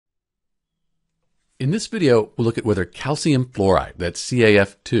In this video, we'll look at whether calcium fluoride, that's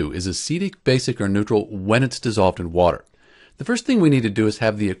CaF2, is acidic, basic, or neutral when it's dissolved in water. The first thing we need to do is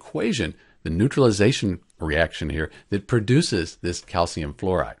have the equation, the neutralization reaction here, that produces this calcium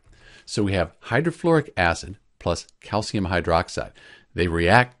fluoride. So we have hydrofluoric acid plus calcium hydroxide. They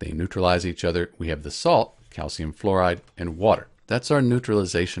react, they neutralize each other. We have the salt, calcium fluoride, and water. That's our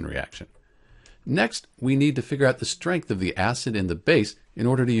neutralization reaction. Next, we need to figure out the strength of the acid and the base in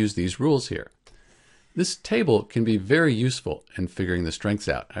order to use these rules here. This table can be very useful in figuring the strengths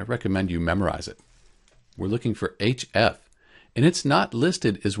out. I recommend you memorize it. We're looking for HF, and it's not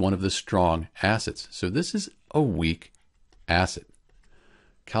listed as one of the strong acids, so this is a weak acid.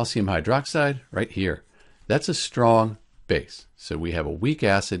 Calcium hydroxide, right here, that's a strong base. So we have a weak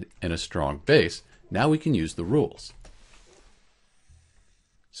acid and a strong base. Now we can use the rules.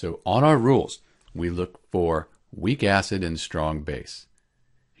 So on our rules, we look for weak acid and strong base.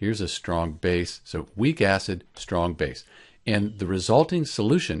 Here's a strong base, so weak acid, strong base. And the resulting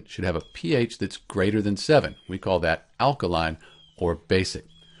solution should have a pH that's greater than 7. We call that alkaline or basic.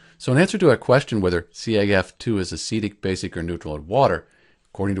 So in answer to our question whether CaF2 is acidic, basic, or neutral in water,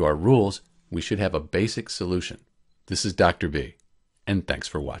 according to our rules, we should have a basic solution. This is Dr. B, and thanks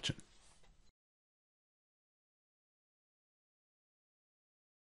for watching.